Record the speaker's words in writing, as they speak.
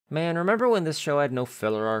Man, remember when this show had no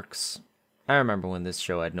filler arcs? I remember when this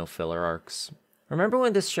show had no filler arcs. Remember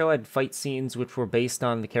when this show had fight scenes which were based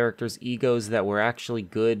on the characters' egos that were actually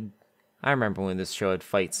good? I remember when this show had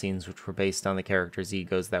fight scenes which were based on the characters'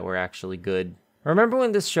 egos that were actually good. Remember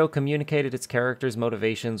when this show communicated its characters'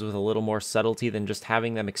 motivations with a little more subtlety than just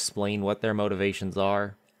having them explain what their motivations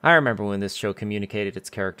are? I remember when this show communicated its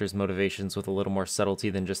characters' motivations with a little more subtlety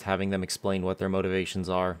than just having them explain what their motivations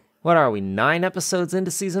are. What are we, 9 episodes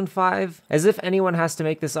into Season 5? As if anyone has to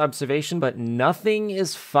make this observation, but nothing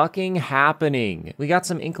is fucking happening. We got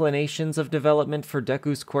some inclinations of development for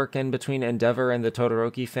Deku's quirk in between Endeavor and the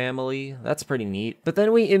Todoroki family. That's pretty neat. But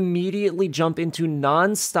then we immediately jump into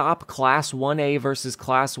non-stop Class 1A versus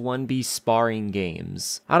Class 1B sparring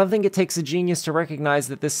games. I don't think it takes a genius to recognize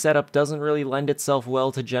that this setup doesn't really lend itself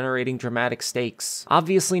well to generating dramatic stakes.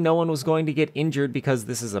 Obviously, no one was going to get injured because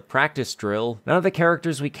this is a practice drill. None of the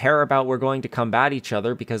characters we care about we're going to combat each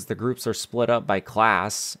other because the groups are split up by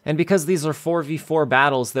class. And because these are 4v4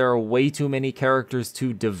 battles, there are way too many characters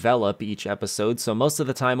to develop each episode, so most of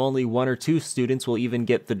the time only 1 or 2 students will even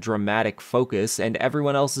get the dramatic focus, and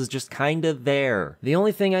everyone else is just kinda there. The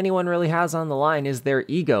only thing anyone really has on the line is their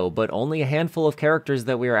ego, but only a handful of characters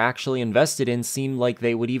that we are actually invested in seem like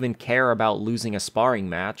they would even care about losing a sparring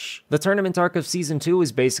match. The tournament arc of Season 2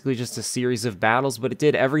 is basically just a series of battles, but it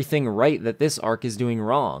did everything right that this arc is doing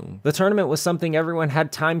wrong. The tournament was something everyone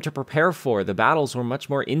had time to prepare for. The battles were much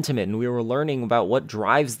more intimate, and we were learning about what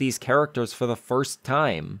drives these characters for the first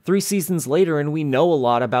time. 3 seasons later, and we know a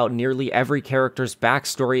lot about nearly every character's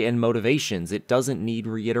backstory and motivations. It doesn't need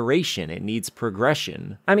reiteration, it needs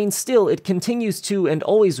progression. I mean, still, it continues to and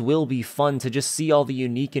always will be fun to just see all the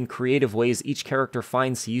unique and creative ways each character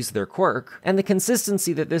finds to use their quirk, and the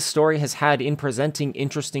consistency that this story has had in presenting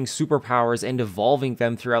interesting superpowers and evolving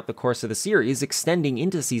them throughout the course of the series, extending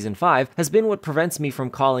into Season 5, has been what prevents me from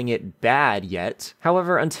calling it bad yet.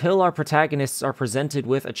 However, until our protagonists are presented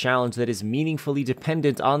with a challenge that is meaningfully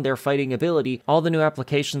dependent on their fighting ability, all the new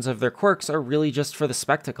applications of their quirks are really just for the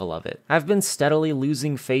spectacle of it. I've been steadily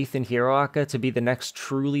losing faith in Hiroaka to be the next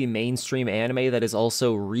truly mainstream anime that is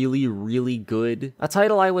also really, really good. A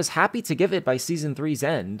title I was happy to give it by Season 3's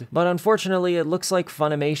end, but unfortunately it looks like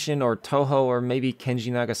Funimation or Toho or maybe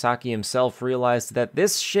Kenji Nagasaki himself realized that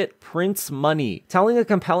this shit prints money. Telling a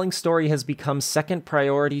compelling story has become second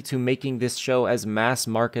priority to making this show as mass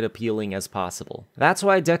market appealing as possible. That's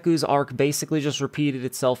why Deku's arc basically just repeated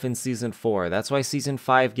itself in Season 4. That's why Season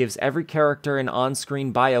 5 gives every character an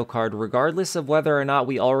on-screen bio card regardless of whether or not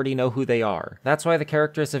we already know who they are. That's why the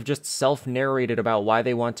characters have just self-narrated about why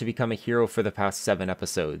they want to become a hero for the past 7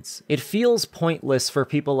 episodes. It feels pointless for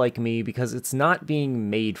people like me because it's not being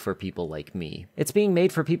made for people like me. It's being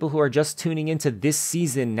made for people who are just tuning into this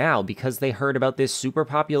season now because they heard about this super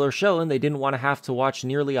popular show and they didn't want to have to watch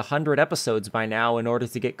nearly 100 episodes by now in order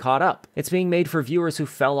to get caught up. It's being made for viewers who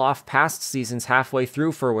fell off past seasons halfway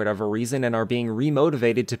through for whatever reason and are being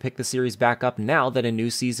remotivated to pick the series back up now that a new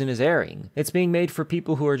season is airing. It's being made for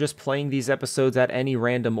people who are just playing these episodes at any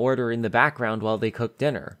random order in the background while they cook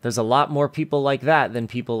dinner. There's a lot more people like that than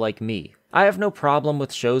people like me. I have no problem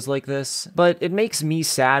with shows like this, but it makes me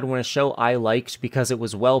sad when a show I liked because it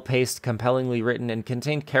was well-paced, compellingly written, and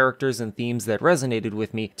contained characters and themes that resonated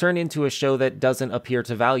with me turn into a show that doesn't appear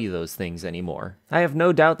to value those things anymore. I have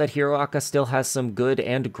no doubt that Hiroaka still has some good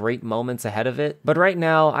and great moments ahead of it, but right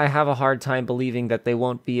now I have a hard time believing that they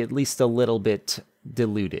won't be at least a little bit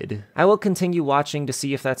diluted. I will continue watching to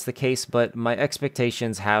see if that's the case, but my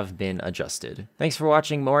expectations have been adjusted. Thanks for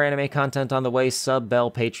watching. More anime content on the way. Sub,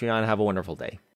 bell, Patreon. Have a wonderful day.